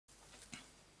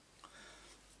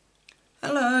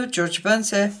Hello, Georgia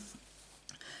Burns here.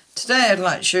 Today I'd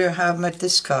like to show you how I made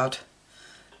this card.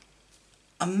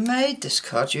 I made this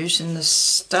card using the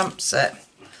stamp set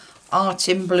Art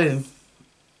in Bloom,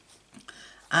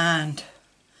 and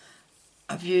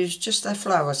I've used just their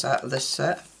flowers out of this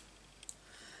set.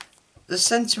 The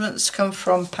sentiments come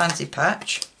from Pansy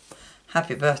Patch,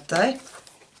 happy birthday.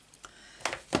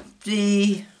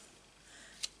 The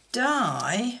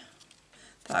die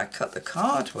that I cut the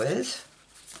card with,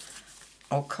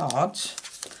 or cards,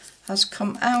 has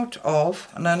come out of,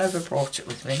 and I never brought it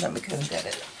with me, let me go and get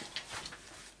it.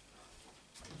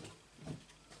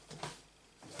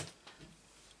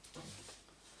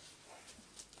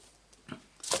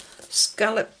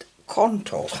 Scalloped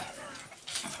contour.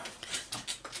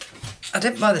 I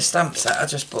didn't buy the stamp set, I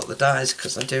just bought the dies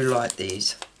because I do like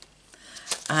these.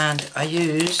 And I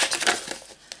used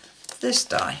this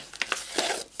die.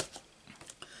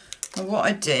 And what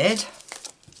I did,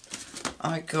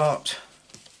 I got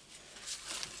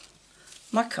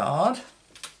my card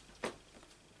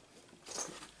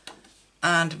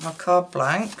and my card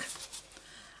blank,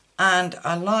 and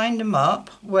I lined them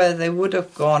up where they would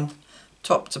have gone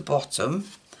top to bottom,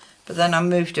 but then I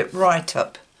moved it right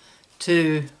up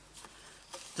to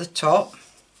the top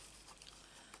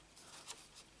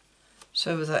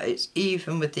so that it's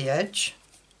even with the edge.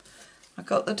 I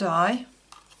got the die,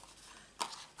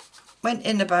 went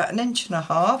in about 1.5 inches,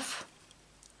 1.25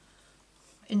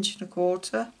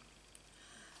 inches,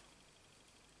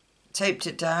 taped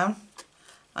it down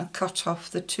and cut off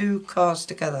the two cards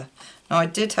together. Now I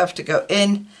did have to go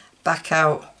in, back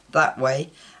out that way,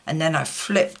 and then I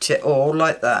flipped it all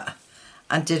like that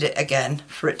and did it again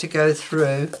for it to go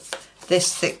through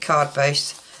this thick card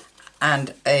base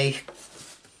and a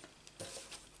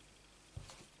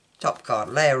top card,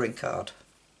 layering card.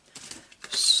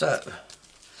 So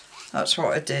that's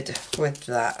what I did with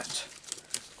that.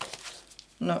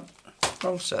 No,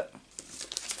 wrong set.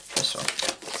 This one.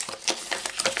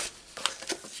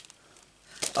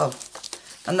 Oh,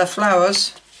 and the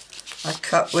flowers I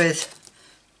cut with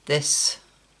this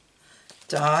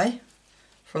die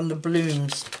from the Bloom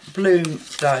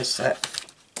die set.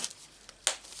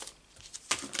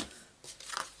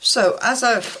 So as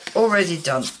I've already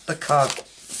done the card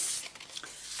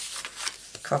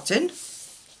cutting,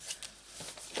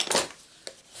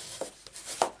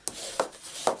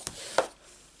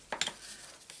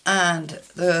 and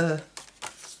the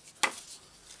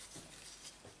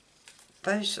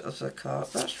base of the card,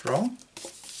 that's wrong,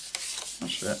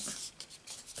 that's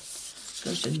it,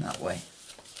 goes in that way.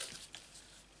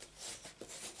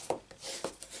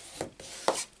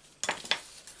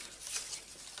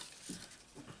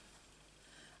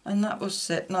 And that will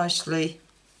sit nicely,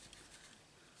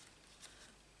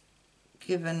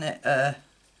 giving it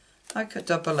like a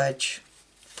double edge,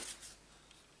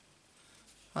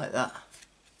 like that.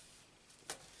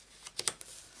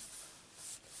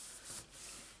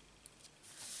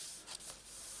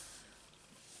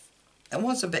 It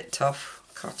was a bit tough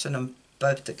cutting them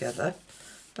both together,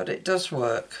 but it does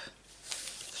work.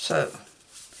 So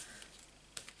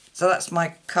that's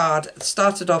my card. It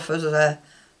started off as a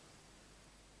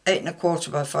 8 1/4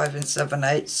 by 5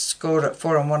 7/8, scored at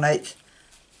 4 1/8,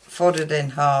 folded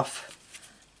in half,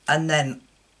 and then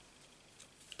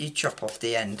you chop off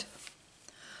the end.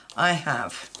 I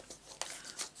have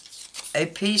a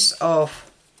piece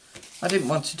of, I didn't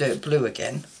want to do it blue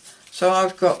again, so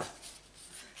I've got,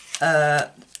 I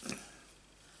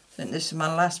think this is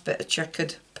my last bit of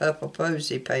checkered purple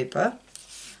posy paper.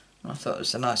 I thought it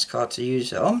was a nice card to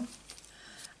use it on,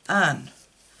 and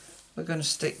we're going to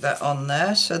stick that on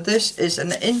there. So this is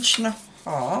 1.5 inches.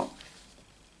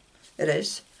 It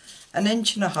is 1.5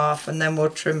 inches, and then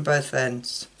we'll trim both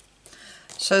ends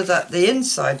so that the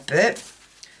inside bit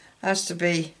has to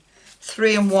be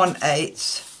 3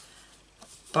 1/8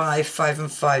 by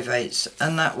 5 5/8,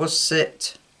 and that will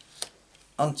sit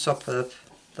on top of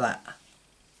that.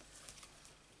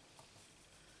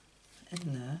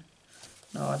 In there.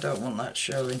 No, I don't want that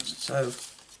showing, so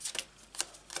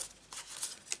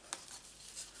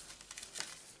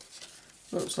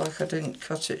looks like I didn't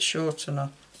cut it short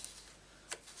enough.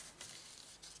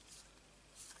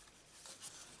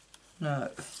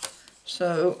 No.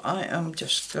 So I am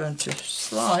just going to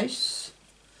slice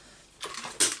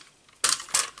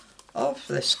off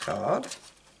this card.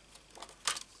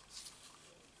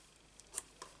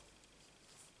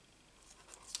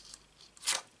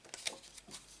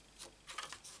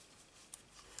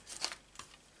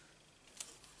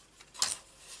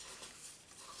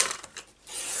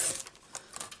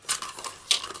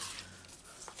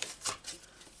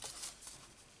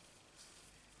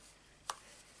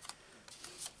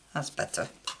 That's better.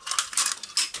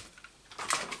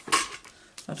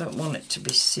 I don't want it to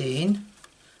be seen,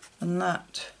 and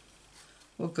that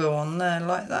will go on there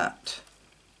like that.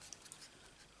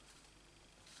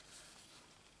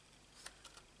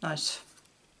 Nice.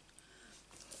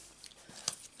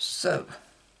 So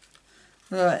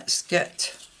let's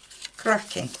get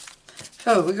cracking.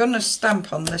 So we're going to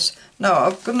stamp on this. No,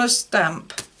 I'm going to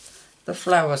stamp the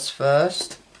flowers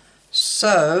first.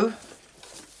 So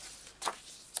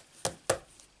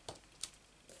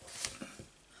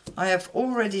I have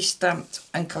already stamped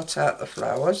and cut out the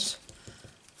flowers,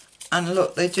 and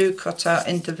look, they do cut out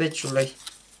individually.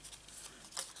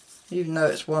 Even though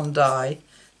it's one die,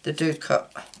 they do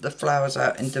cut the flowers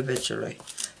out individually.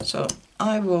 So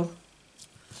I will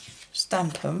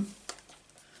stamp them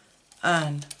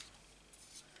and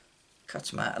cut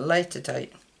them out at a later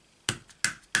date.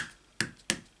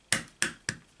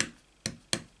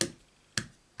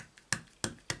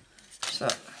 So,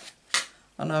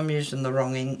 and I'm using the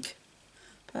wrong ink,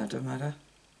 but it don't matter,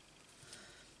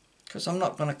 because I'm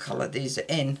not going to colour these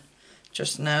in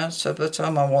just now, so by the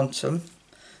time I want them,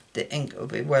 the ink will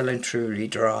be well and truly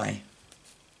dry.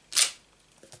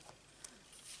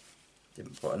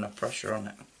 Didn't put enough pressure on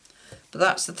it. But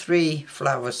that's the 3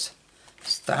 flowers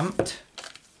stamped,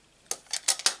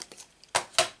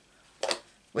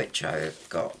 which I've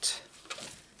got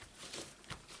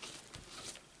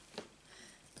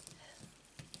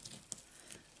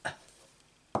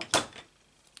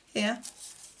here,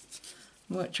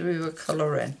 which we will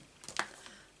colour in.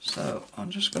 So I'm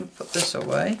just going to put this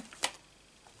away.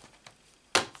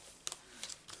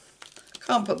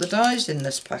 Can't put the dies in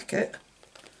this packet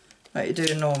like you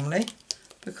do normally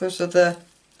because of the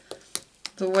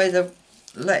way they're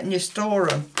letting you store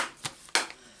them.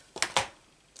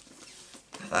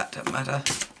 That don't matter.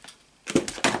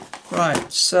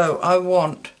 Right, so I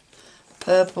want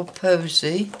Purple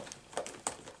Posy,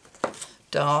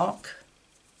 dark.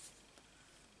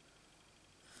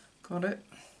 Got it?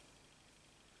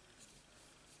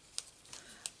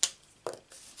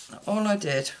 All I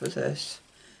did with this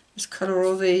is colour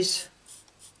all these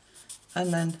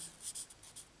and then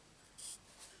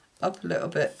up a little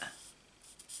bit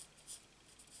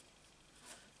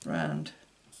round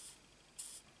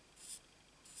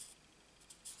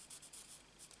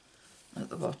at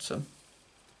the bottom.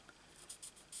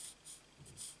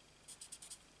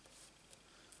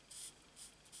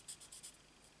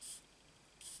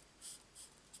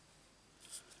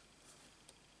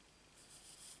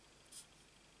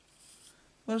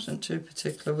 Wasn't too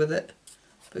particular with it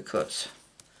because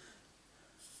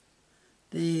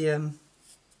the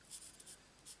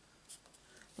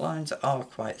lines are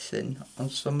quite thin on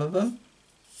some of them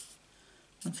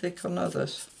and thick on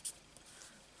others.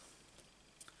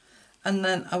 And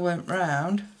then I went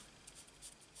round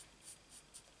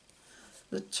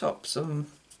the tops of them.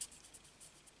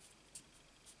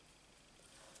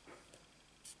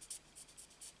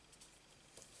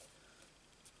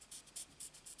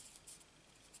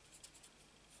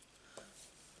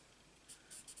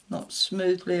 Not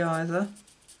smoothly either.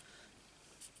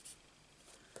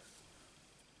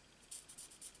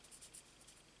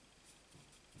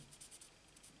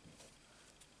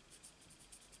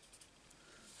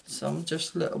 Some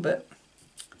just a little bit,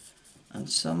 and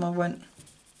some I went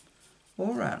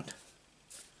all round.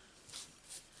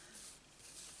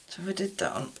 So I did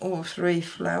that on all 3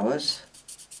 flowers.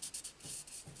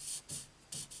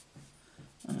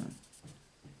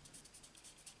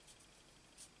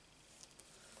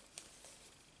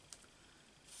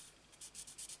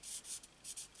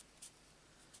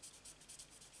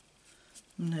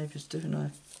 Neighbour's doing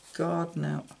a garden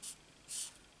out.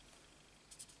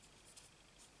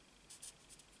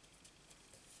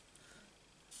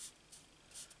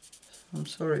 I'm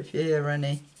sorry if you hear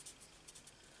any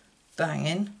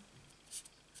banging.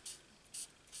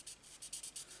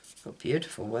 Got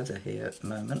beautiful weather here at the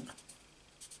moment.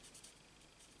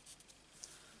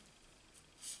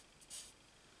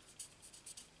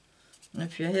 And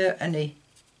if you hear any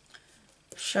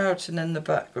shouting in the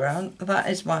background, that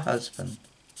is my husband.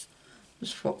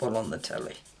 There's football on the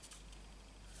telly.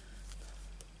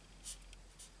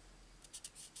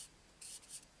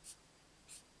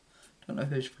 Don't know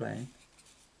who's playing.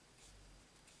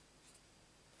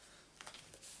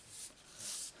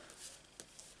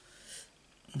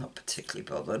 Not particularly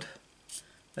bothered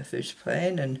with who's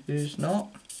playing and who's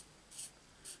not.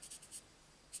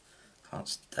 Can't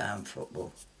stand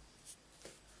football.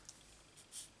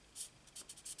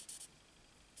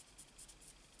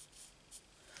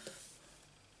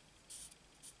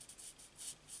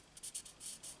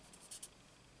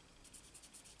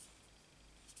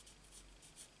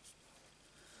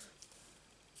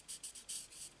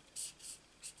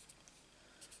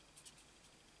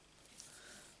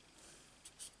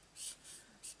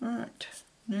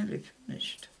 nearly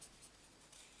finished.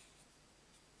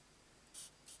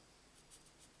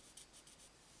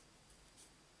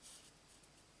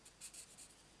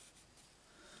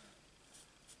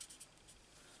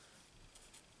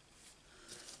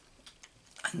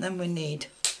 And then we need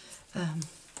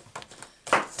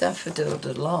Daffodil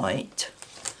Delight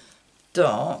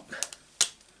dark,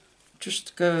 just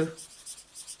to go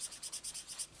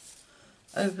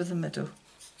over the middle.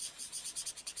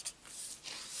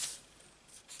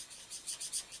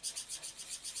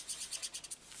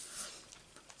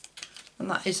 And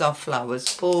that is our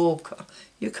flowers. Oh,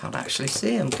 you can't actually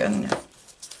see them, can you?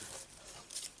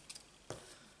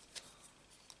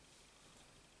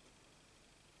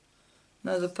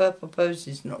 No, the purple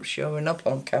posies not showing up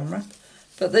on camera,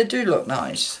 but they do look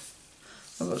nice.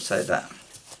 I will say that.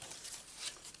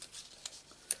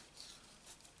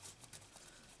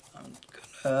 I'm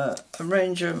going to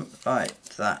arrange them like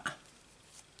that.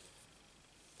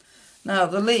 Now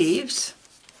the leaves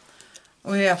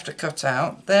we have to cut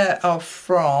out. They are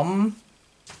from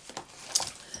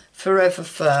Forever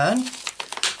Fern,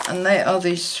 and they are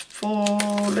these 4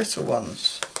 little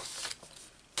ones.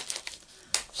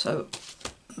 So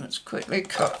let's quickly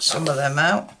cut some of them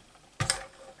out.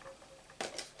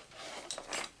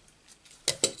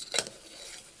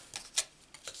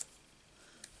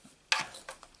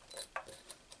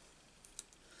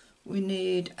 We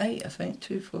need 8, I think,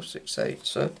 2, 4, 6, 8.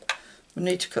 So we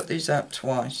need to cut these out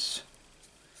twice.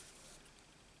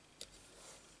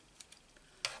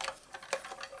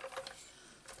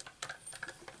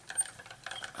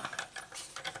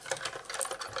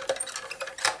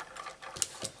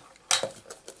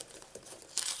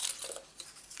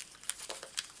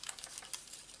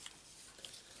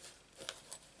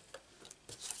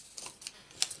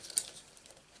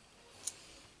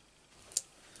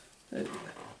 Two,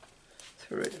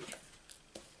 3.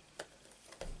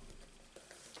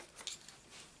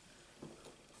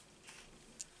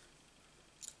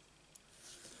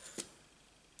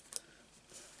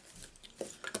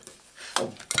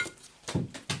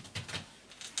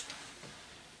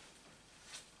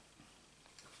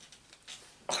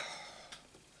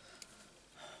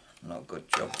 Not a good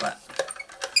job that,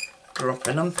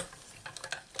 dropping them.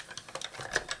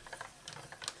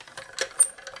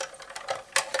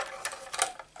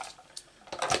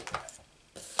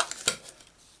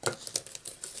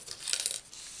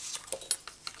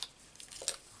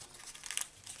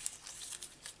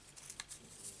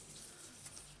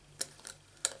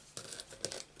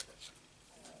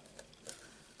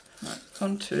 Right,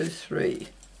 1, 2, 3,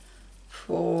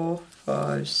 4,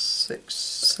 5, 6,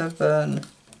 7,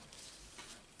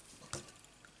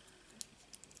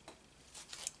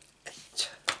 8.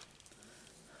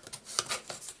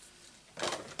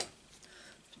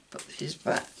 Put these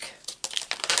back.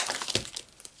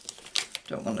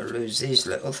 Don't want to lose these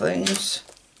little things.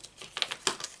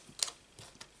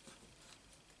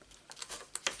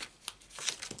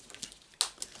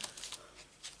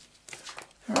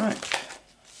 Right.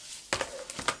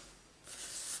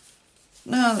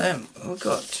 Now then, we've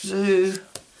got to do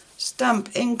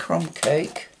Stamp in Crumb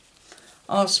Cake,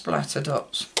 our splatter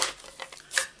dots.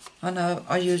 I know,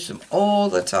 I use them all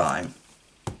the time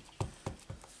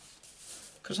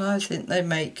because I think they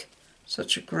make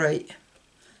such a great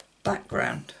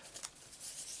background.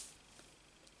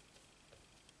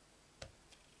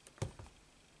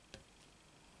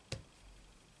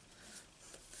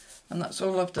 And that's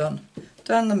all I've done.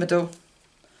 Down the middle,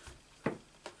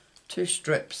 2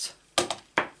 strips.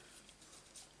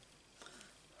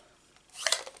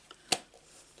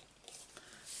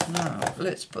 Now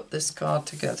let's put this card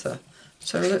together.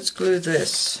 So let's glue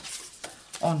this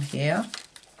on here.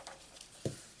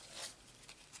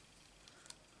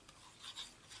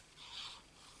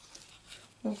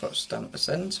 We've got to stamp the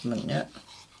sentiment yet.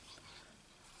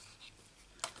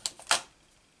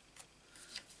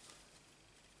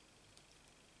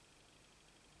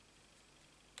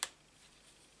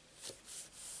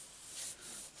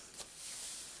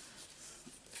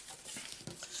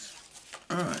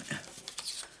 Alright,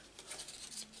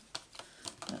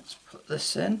 let's put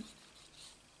this in.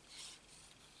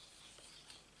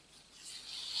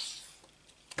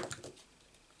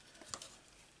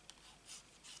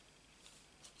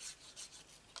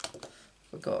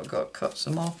 Forgot I got to cut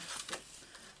some off.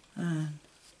 And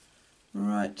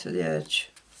right to the edge.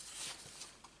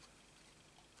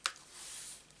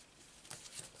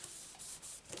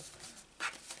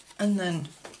 And then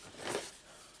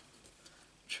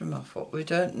trim off what we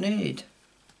don't need.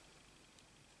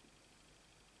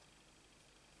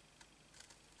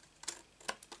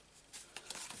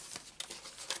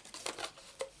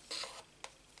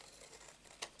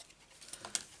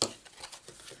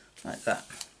 like that.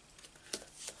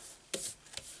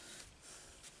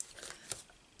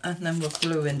 And then we'll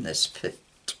glue in this bit.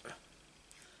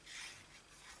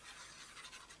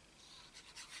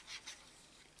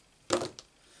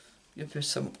 Give you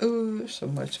some,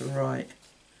 somewhere to write.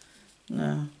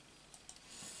 Now,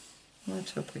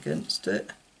 right up against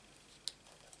it.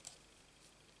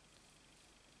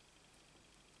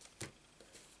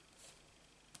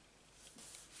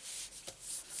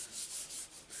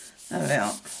 There we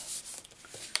are.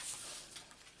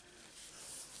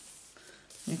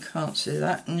 You can't see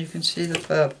that, and you can see the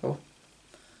purple.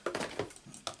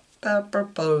 Purple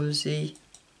posy.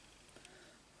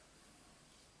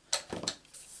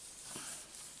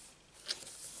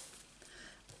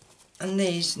 And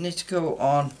these need to go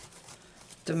on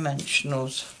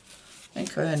dimensionals. I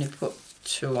think I only put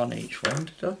 2 on each one,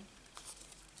 did I?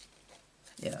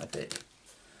 Yeah, I did.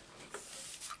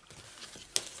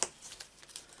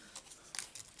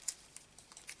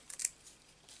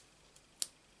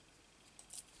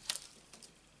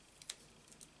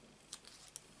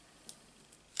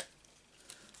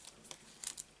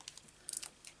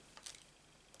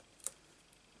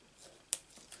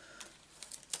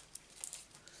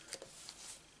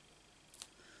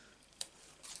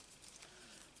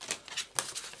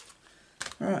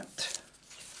 Right.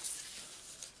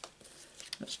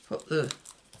 Let's put the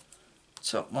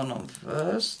top one on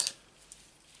first.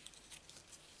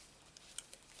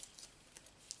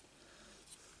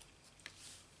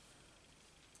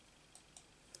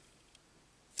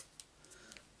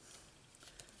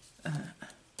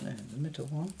 There, the middle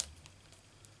one.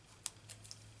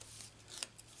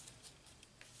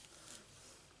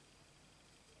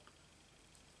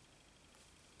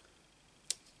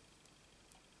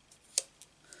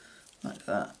 Like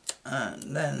that.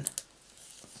 And then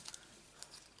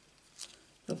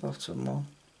the bottom one.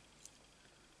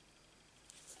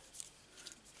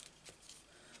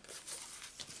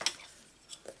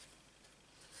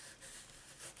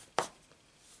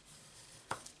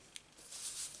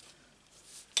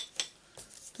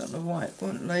 Don't know why it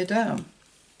won't lay down.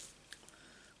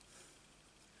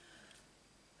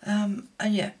 And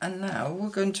yeah, and now we're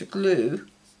going to glue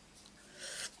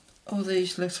all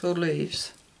these little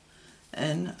leaves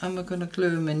in, and we're going to glue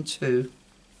them in 2.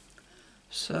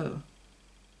 So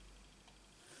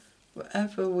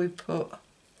wherever we put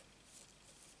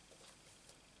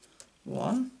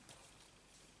 1,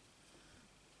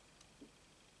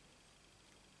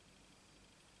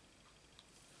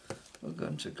 we're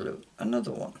going to glue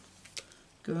another one,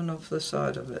 going off the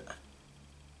side of it.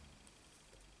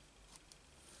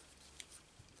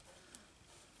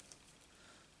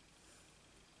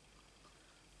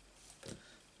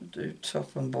 Do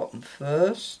top and bottom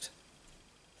first.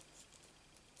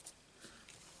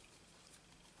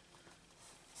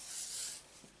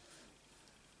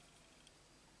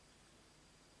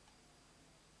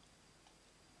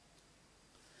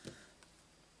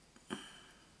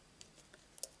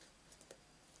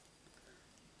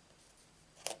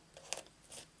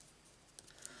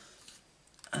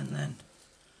 And then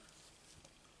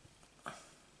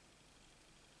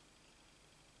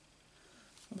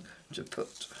I'm going to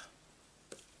put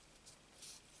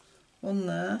 1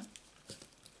 there,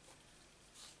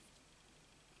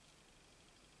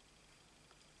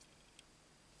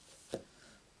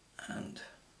 and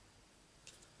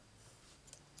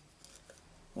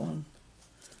 1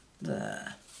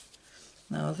 there.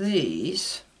 Now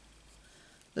this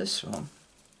one,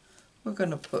 we're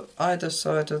going to put either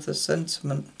side of the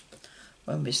sentiment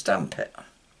when we stamp it.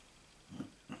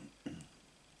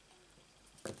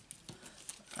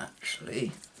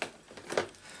 Actually,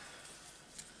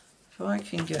 if I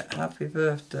can get happy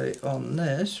birthday on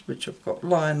this, which I've got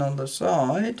line on the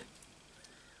side,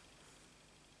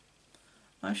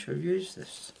 I shall use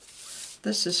this.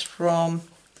 This is from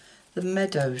the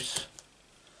Meadows.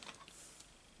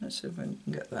 Let's see if we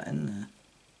can get that in there.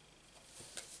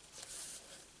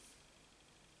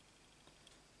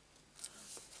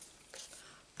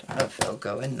 Don't know if it'll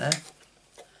go in there.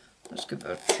 Let's give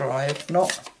it a try. If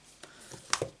not,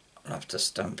 I'll have to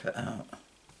stamp it out.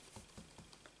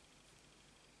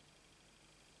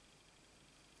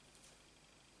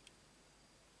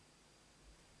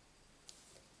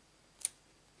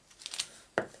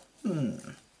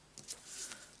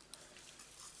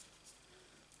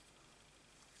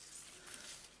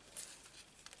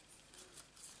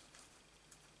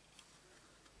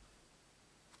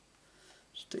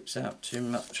 Sticks out too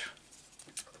much.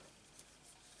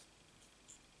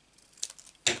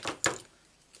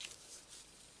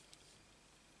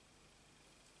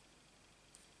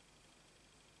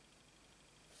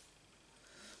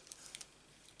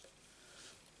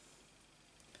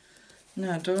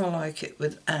 Now, do I like it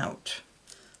without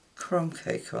crumb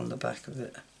cake on the back of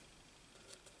it?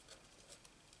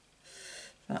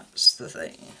 That's the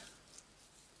thing.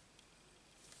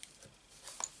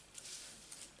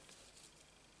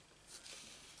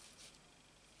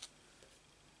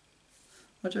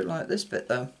 I do like this bit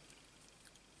though.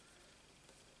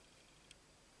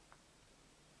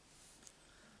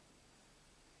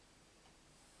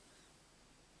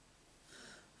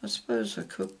 I suppose I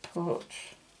could put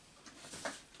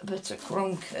a bit of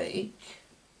crumb cake.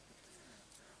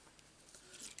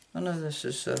 I know this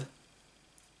is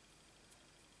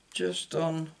just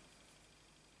on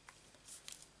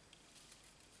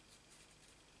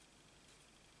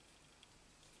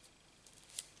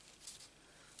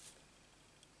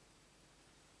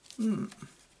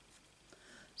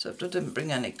except I didn't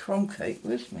bring any crumb cake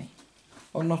with me,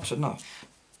 or not enough.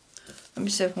 Let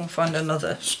me see if I can find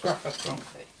another scrap of crumb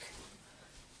cake.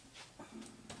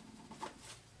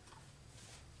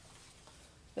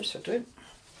 Yes, I do.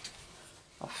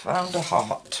 I found a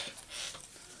heart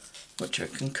which I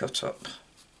can cut up.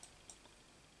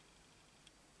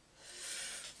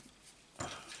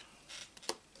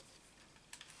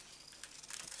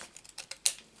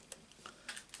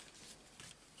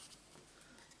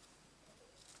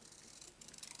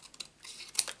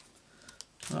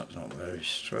 That's not very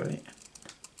straight.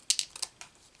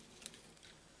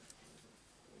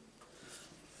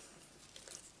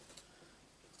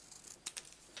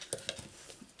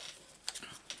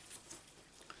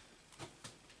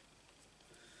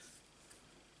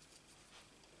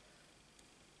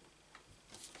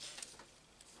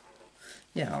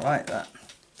 Yeah, I like that.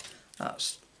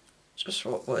 That's just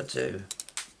what we'll do.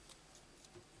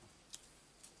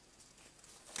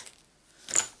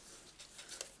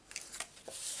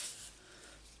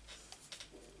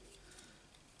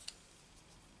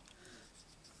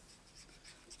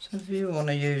 So if you want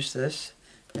to use this,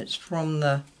 it's from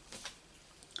the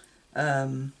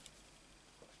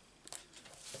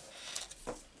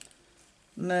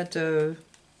Meadow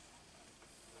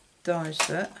die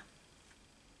set.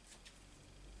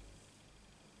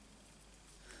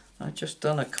 I just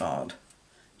done a card,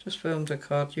 just filmed a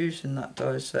card using that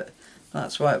die set.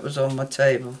 That's why it was on my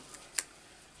table.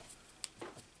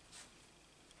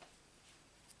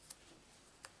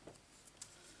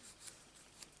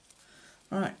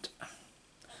 Right,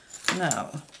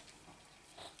 now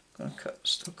I'm going to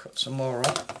still cut some more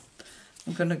off.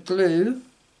 I'm going to glue.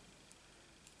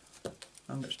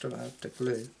 How much do I have to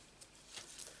glue?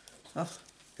 Oh,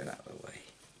 get out of the way.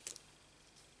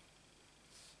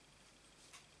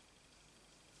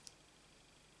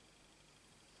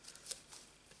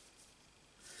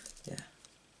 Yeah.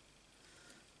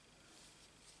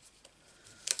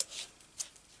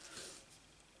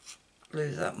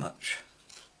 Glue that much.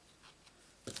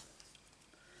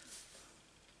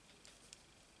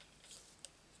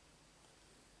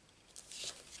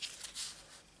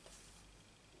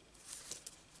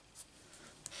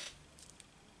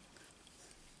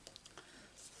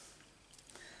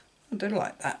 I do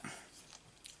like that.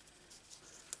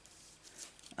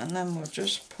 And then we'll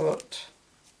just put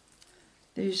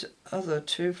these other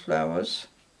two flowers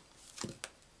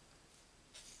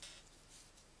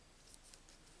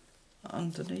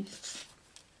underneath.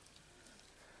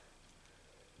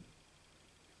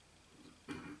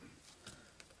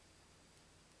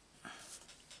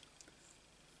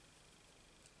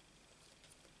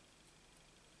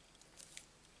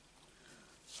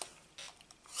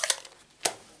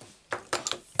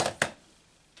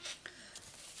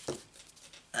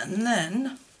 And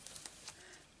then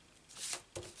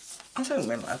I think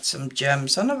we'll add some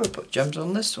gems. I never put gems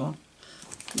on this one,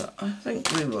 but I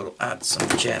think we will add some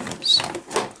gems.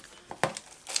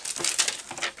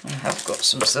 I have got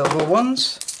some silver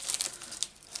ones,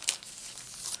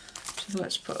 so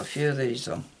let's put a few of these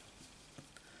on.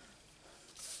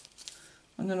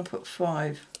 I'm going to put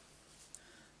 5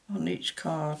 on each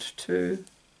card. 2,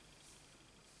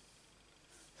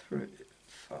 3,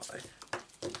 5.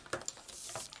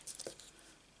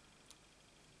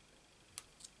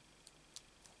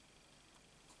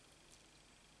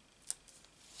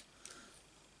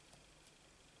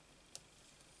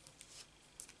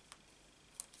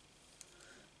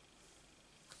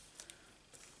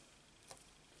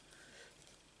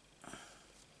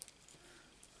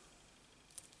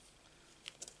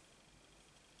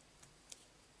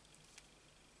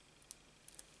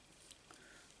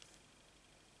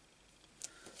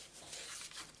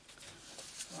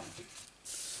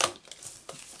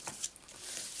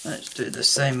 Let's do the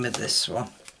same with this one.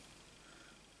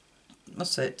 I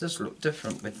must say it does look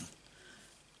different with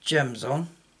gems on.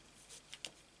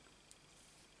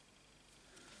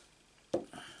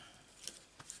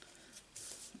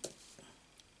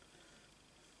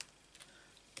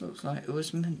 Looks like it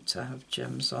was meant to have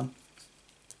gems on.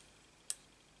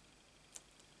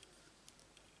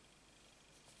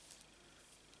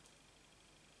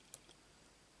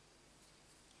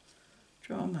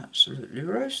 I'm absolutely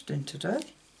roasting today.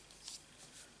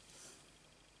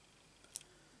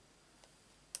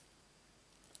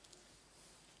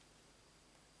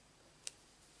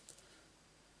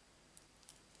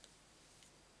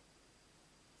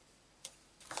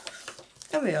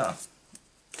 There we are.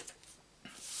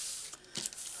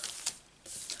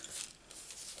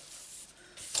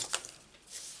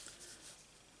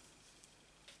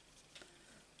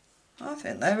 I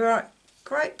think they were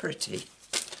quite pretty.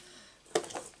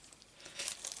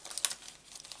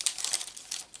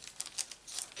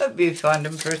 Hope you find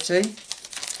them pretty.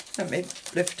 Let me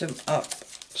lift them up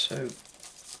so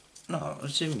no, I'll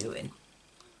zoom you in.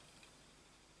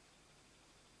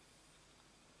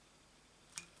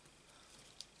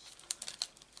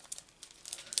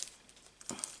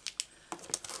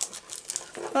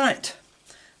 Right,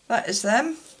 that is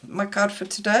them, my card for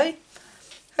today.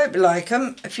 Hope you like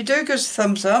them. If you do, give us a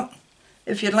thumbs up.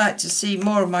 If you'd like to see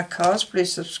more of my cards,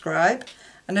 please subscribe.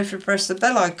 And if you press the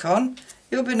bell icon,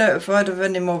 you'll be notified of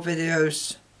any more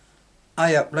videos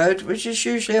I upload, which is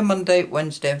usually a Monday,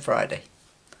 Wednesday and Friday.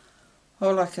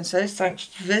 All I can say is thanks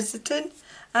for visiting,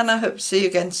 and I hope to see you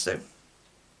again soon.